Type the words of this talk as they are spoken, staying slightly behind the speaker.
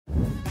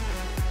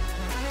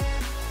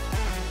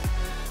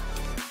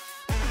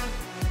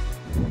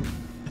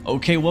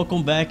Okay,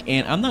 welcome back,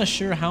 and I'm not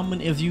sure how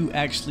many of you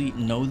actually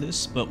know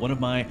this, but one of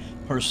my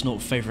personal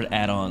favorite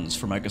add-ons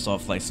for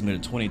Microsoft Flight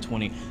Simulator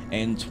 2020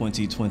 and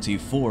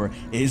 2024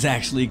 is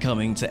actually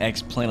coming to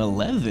X-Plane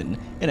 11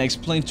 and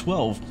X-Plane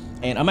 12.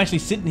 And I'm actually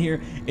sitting here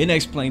in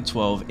X-Plane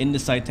 12 in the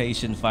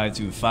Citation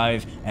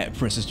 525 at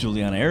Princess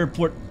Juliana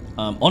Airport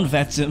on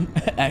VATSIM,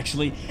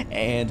 actually.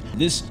 And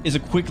this is a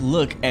quick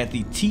look at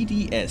the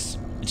TDS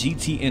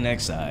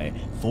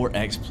GTNXi for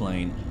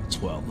X-Plane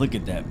 12. Look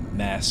at that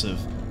massive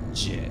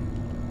jet.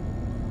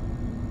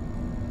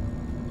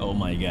 Oh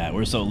my god,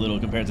 we're so little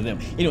compared to them.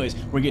 Anyways,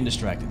 we're getting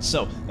distracted,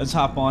 so let's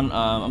hop on.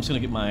 I'm just gonna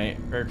get my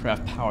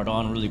aircraft powered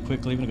on really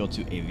quickly. I'm gonna go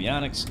to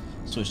avionics,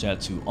 switch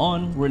that to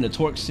on. We're in the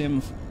Torque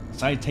Sim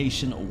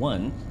Citation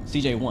 1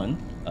 CJ1,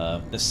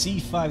 the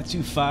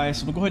C525.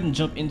 So we'll go ahead and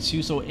jump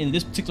into, so in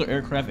this particular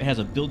aircraft, it has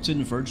a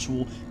built-in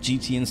virtual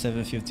GTN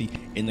 750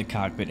 in the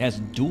cockpit. It has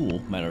dual,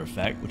 matter of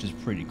fact, which is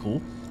pretty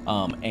cool.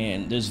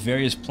 And there's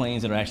various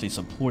planes that are actually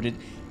supported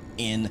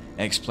in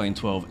X-Plane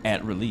 12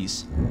 at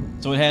release.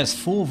 So it has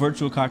full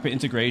virtual cockpit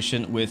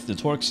integration with the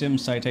Torque Sim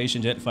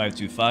Citation Jet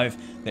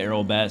 525, the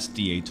Aerobass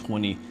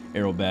DA-20,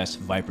 Aerobass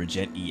Viper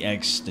Jet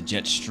EX, the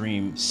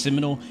Jetstream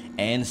Seminole,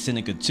 and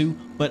Seneca 2.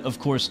 But of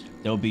course,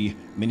 there'll be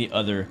many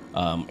other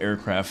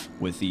aircraft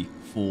with the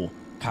full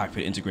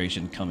cockpit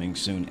integration coming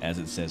soon, as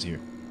it says here.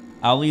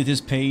 I'll leave this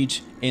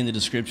page in the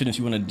description if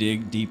you want to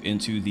dig deep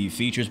into the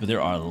features, but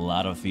there are a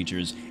lot of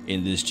features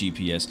in this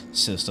GPS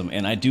system,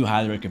 and I do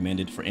highly recommend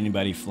it for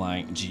anybody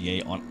flying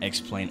GA on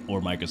X-Plane or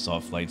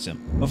Microsoft Flight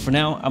Sim. But for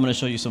now, I'm going to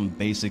show you some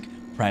basic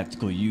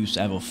practical use.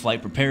 I have a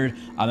flight prepared.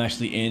 I'm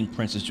actually in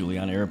Princess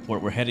Juliana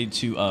Airport. We're headed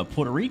to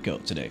Puerto Rico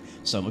today.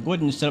 So I'm going to go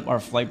ahead and set up our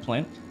flight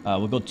plan.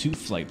 We'll go to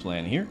flight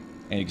plan here,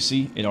 and you can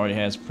see it already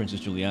has Princess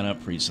Juliana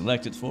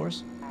pre-selected for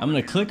us. I'm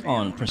going to click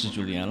on Princess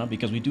Juliana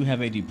because we do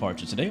have a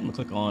departure today. I'm going to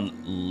click on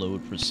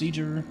load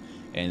procedure,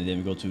 and then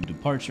we go to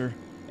departure,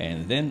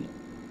 and then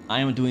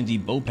I am doing the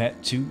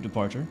BOPAT to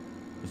departure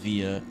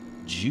via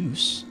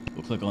Juice.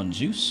 We'll click on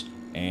Juice,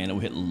 and we'll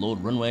hit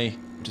load runway,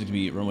 which is going to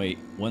be runway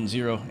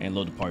 10, and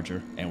load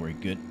departure, and we're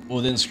good.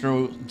 We'll then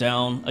scroll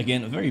down,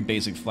 again, a very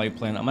basic flight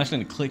plan. I'm actually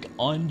going to click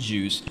on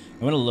Juice.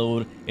 I'm going to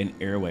load an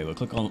airway. We'll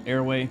click on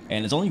airway,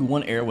 and there's only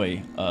one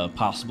airway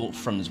possible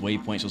from this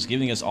waypoint, so it's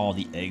giving us all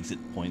the exit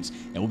points,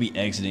 and we'll be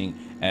exiting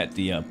at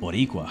the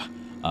Boricua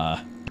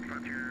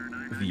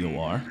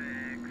VOR.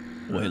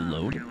 We'll hit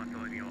load,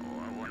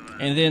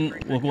 and then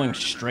we're going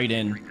straight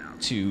in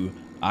to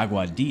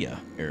Aguadilla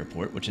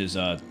Airport, which is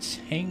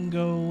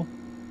Tango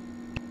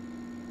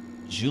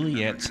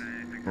Juliet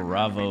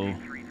Bravo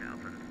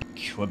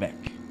Quebec.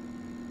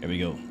 There we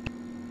go.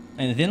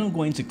 And then I'm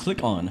going to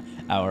click on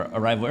our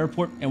arrival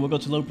airport, and we'll go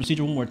to load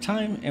procedure one more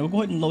time, and we'll go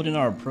ahead and load in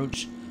our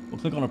approach. We'll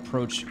click on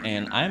approach,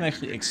 and I'm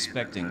actually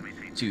expecting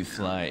to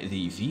fly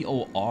the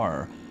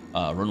VOR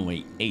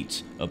runway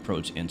 8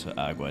 approach into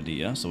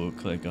Aguadilla. So we'll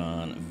click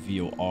on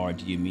VOR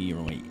DME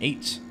runway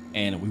 8,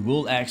 and we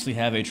will actually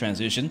have a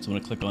transition. So I'm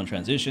going to click on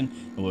transition,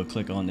 and we'll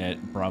click on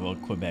that Bravo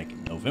Quebec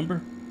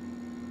November,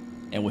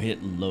 and we'll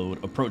hit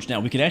load approach. Now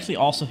we could actually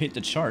also hit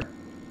the chart,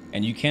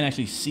 and you can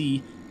actually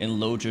see and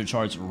load your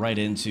charts right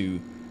into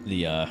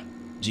the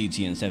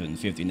GTN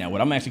 750. Now what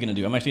I'm actually going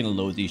to do, I'm actually going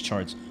to load these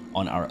charts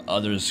on our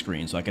other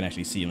screen so I can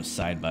actually see them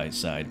side by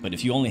side. But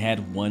if you only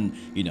had one,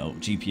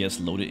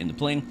 GPS loaded in the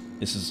plane,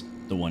 this is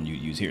the one you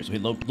use here. So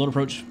hit load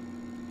approach,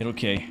 hit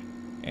OK,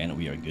 and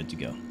we are good to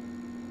go.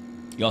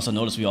 You also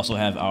notice we also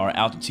have our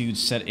altitude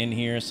set in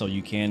here, so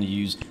you can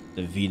use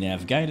the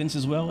VNAV guidance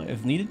as well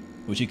if needed,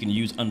 which you can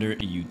use under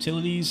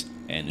utilities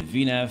and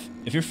VNAV.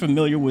 If you're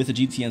familiar with the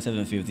GTN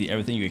 750,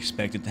 everything you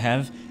expect it to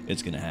have,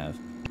 it's going to have.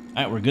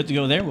 All right, we're good to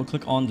go there. We'll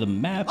click on the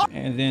map,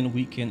 and then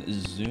we can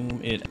zoom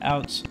it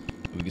out.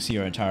 We can see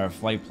our entire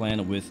flight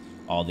plan with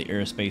all the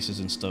airspaces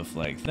and stuff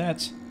like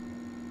that.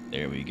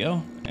 There we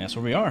go. And that's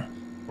where we are.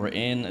 We're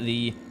in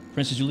the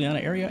Princess Juliana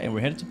area, and we're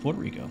headed to Puerto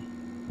Rico.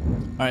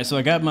 All right, so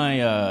I got my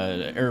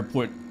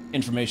airport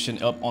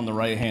information up on the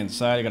right hand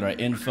side. I got our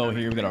info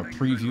here. We got our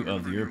preview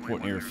of the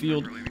airport and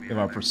airfield. We have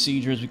our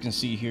procedures we can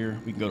see here.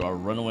 We can go to our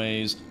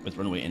runways with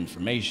runway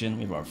information.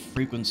 We have our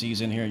frequencies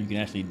in here. You can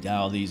actually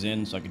dial these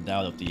in, so I can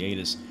dial up the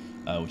ATIS,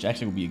 which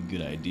actually would be a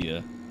good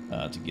idea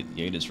to get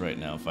the ATIS right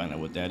now, find out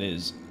what that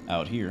is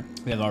out here.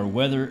 We have our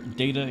weather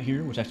data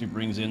here, which actually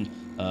brings in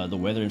the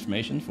weather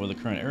information for the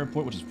current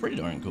airport, which is pretty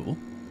darn cool.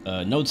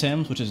 No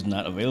TEMS, which is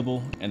not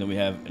available, and then we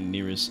have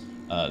nearest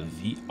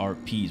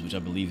VRPs, which I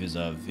believe is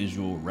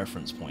visual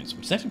reference points,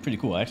 which is actually pretty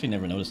cool. I actually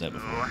never noticed that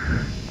before.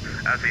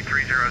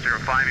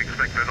 SC3005,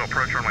 expect visual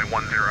approach runway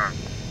 10.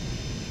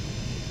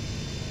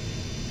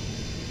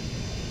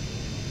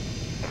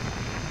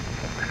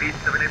 Speed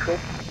 784.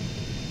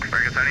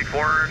 Very good,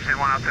 74, stand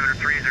 1 altimeter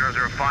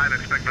 3005,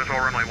 expect visual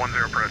runway 10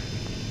 approach.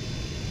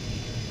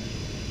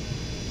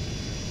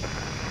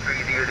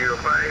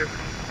 3005,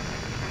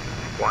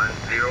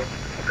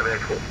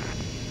 784.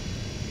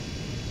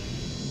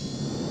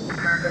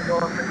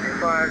 Control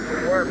 55,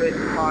 we're a bit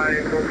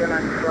high, we're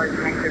gonna try to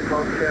make it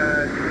close to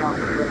not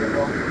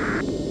visible.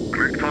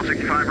 American 12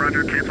 1265,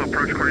 roger, cancel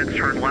approach coordinates,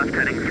 turn left,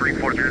 heading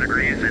 340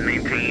 degrees, and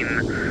maintain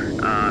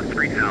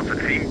 3,000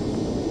 feet.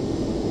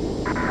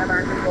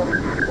 Addon control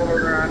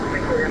 54, I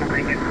think we're gonna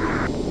make it.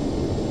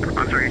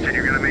 I'm sorry, you said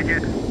you're gonna make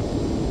it?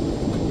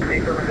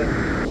 Alright,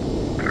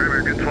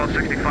 American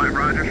 1265,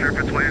 roger,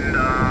 surface wind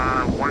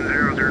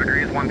 100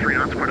 degrees, 13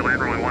 knots, quarter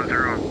land, runway 10.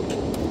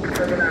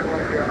 7910,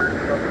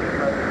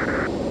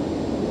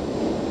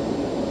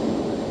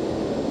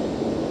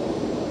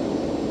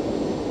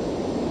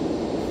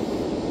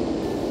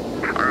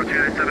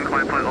 RO297,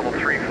 climb flight level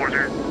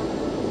 340.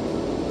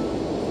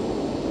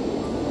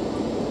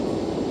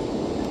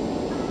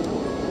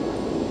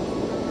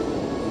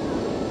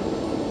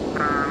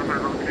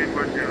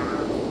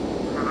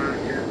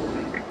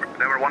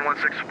 Number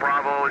 116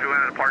 Bravo, doing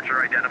a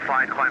departure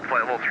identified, climb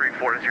flight level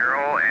 340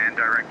 and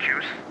direct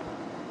juice.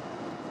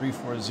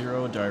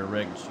 340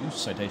 direct juice,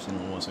 citation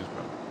 116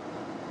 Bravo.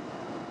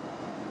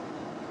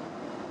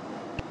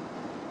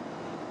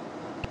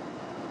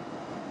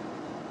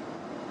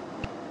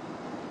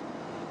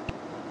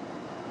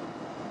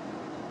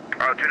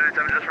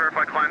 RO297, just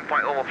verify climb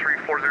flight level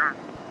 340.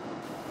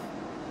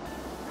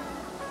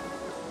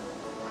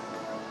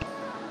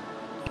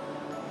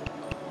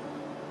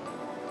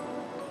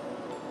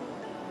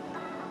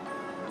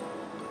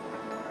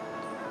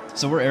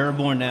 So we're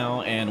airborne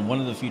now, and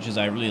one of the features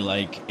I really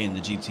like in the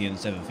GTN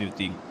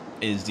 750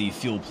 is the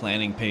fuel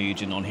planning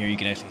page, and on here you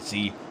can actually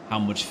see how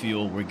much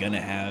fuel we're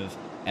gonna have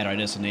at our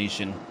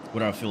destination,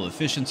 what our fuel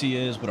efficiency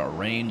is, what our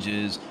range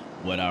is,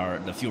 what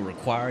the fuel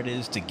required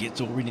is to get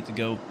to where we need to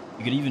go.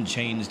 You can even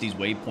change these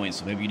waypoints,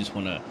 so maybe you just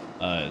want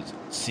to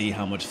see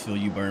how much fuel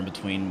you burn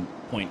between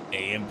point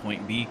A and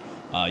point B.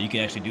 You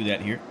can actually do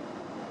that here,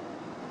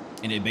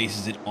 and it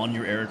bases it on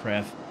your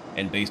aircraft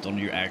and based on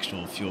your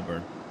actual fuel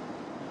burn.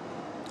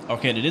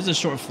 Okay, and it is a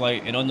short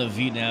flight, and on the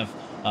VNAV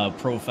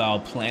profile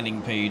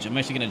planning page, I'm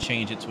actually going to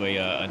change it to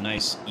a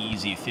nice,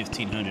 easy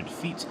 1,500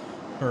 feet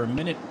per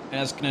minute. And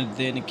that's going to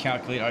then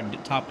calculate our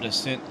top of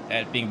descent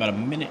at being about a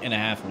minute and a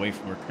half away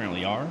from where we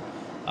currently are.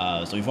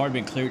 So we've already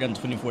been cleared down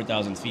to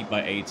 24,000 feet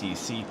by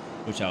ATC,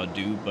 which I'll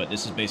do, but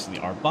this is basically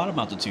our bottom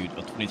altitude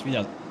of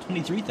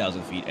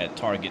 23,000 feet at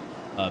target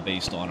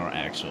based on our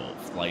actual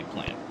flight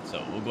plan.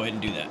 So we'll go ahead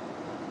and do that.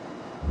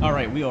 All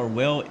right, we are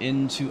well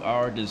into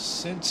our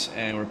descent,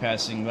 and we're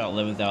passing about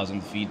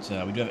 11,000 feet.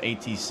 We do have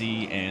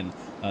ATC, and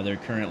they're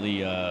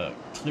currently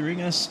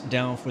clearing us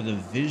down for the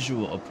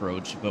visual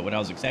approach, but what I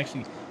was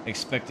actually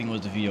expecting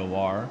was the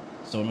VOR.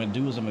 So what I'm going to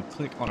do is I'm going to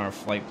click on our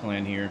flight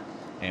plan here,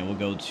 and we'll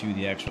go to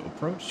the actual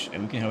approach,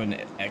 and we can go ahead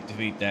and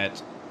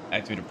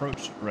activate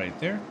approach right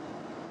there.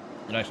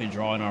 It'll actually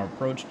draw in our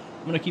approach.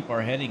 I'm going to keep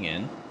our heading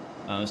in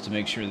just to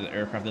make sure that the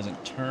aircraft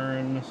doesn't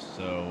turn,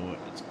 so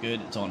it's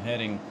good, it's on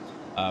heading.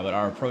 But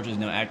our approach is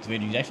now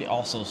activated. You can actually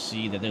also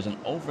see that there's an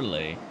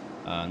overlay.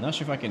 I'm not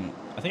sure if I think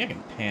I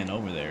can pan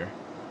over there.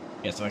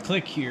 Yeah, so if I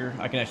click here,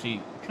 I can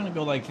actually kind of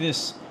go like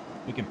this.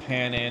 We can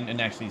pan in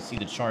and actually see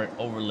the chart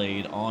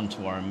overlaid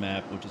onto our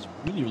map, which is a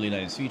really, really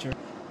nice feature.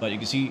 But you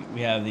can see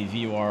we have the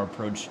VOR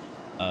approach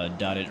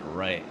dotted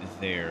right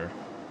there.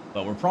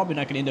 But we're probably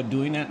not going to end up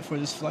doing that for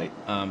this flight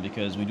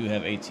because we do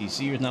have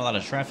ATC. There's not a lot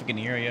of traffic in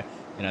the area,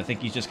 and I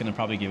think he's just going to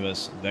probably give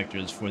us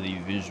vectors for the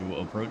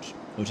visual approach,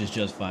 which is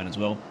just fine as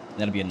well.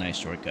 That'll be a nice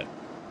shortcut.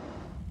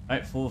 All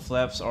right, full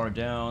flaps are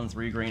down,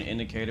 3 green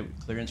indicated,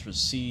 clearance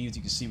received.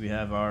 You can see we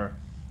have our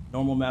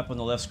normal map on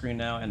the left screen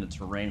now and the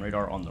terrain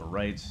radar on the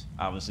right.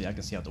 Obviously, I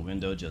can see out the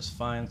window just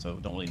fine, so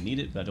don't really need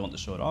it, but I don't want to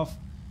show it off.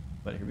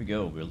 But here we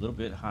go, we're a little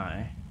bit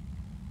high.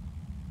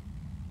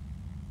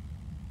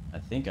 I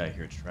think I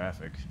hear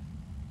traffic.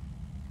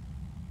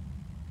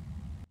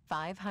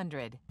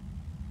 500.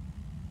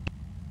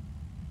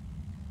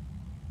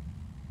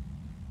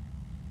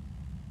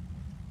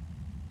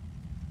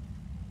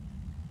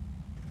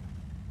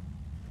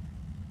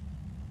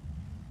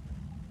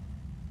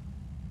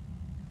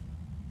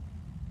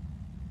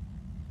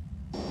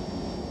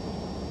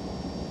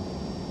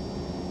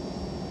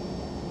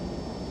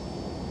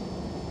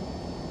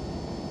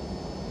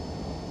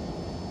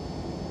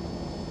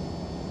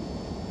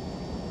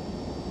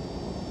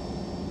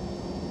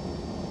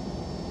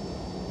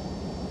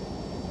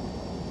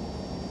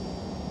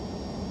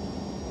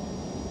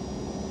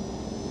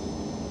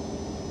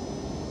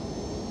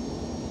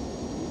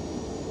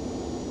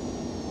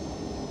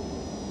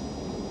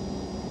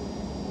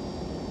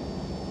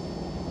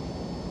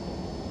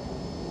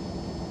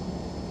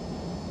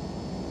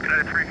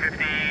 United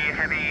 350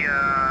 heavy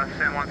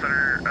San Juan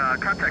Center,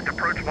 contact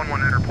approach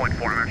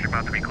 1100.4. I'm actually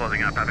about to be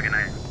closing up. Have a good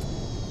night.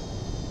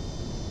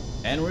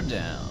 And we're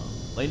down.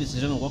 Ladies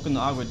and gentlemen, welcome to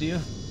Agua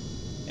Dia.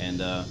 And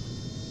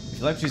if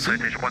you like what you see,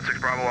 Citation 16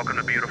 Bravo, welcome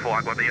to beautiful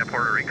Agua Dia,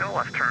 Puerto Rico.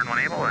 Left turn when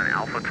able and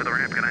Alpha to the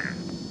ramp. Good night.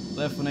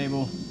 left when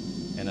able,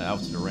 and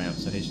Alpha to the ramp.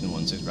 Citation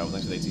 16 Bravo.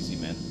 Thanks for the ATC,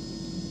 man.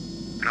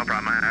 No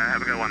problem.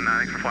 Have a good one.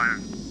 Thanks for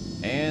flying.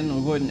 And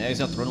we'll go ahead and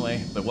exit out the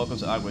runway, but welcome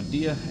to Agua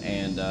Dia.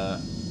 And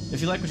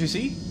if you like what you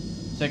see,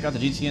 check out the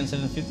GTN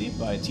 750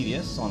 by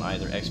TDS on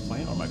either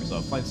X-Plane or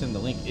Microsoft Flight Sim. The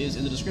link is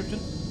in the description.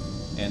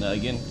 And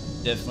again,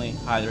 definitely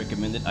highly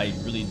recommend it. I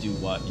really do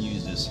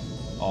use this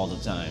all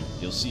the time.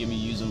 You'll see me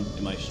use them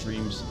in my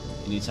streams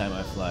anytime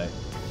I fly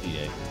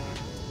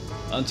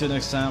PA. Until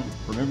next time,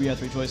 remember you have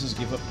 3 choices.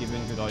 Give up, give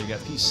in, give all you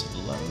got. Peace,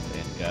 love,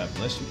 and God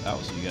bless you. I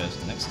will see you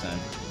guys next time,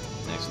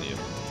 next video.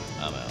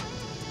 I'm out.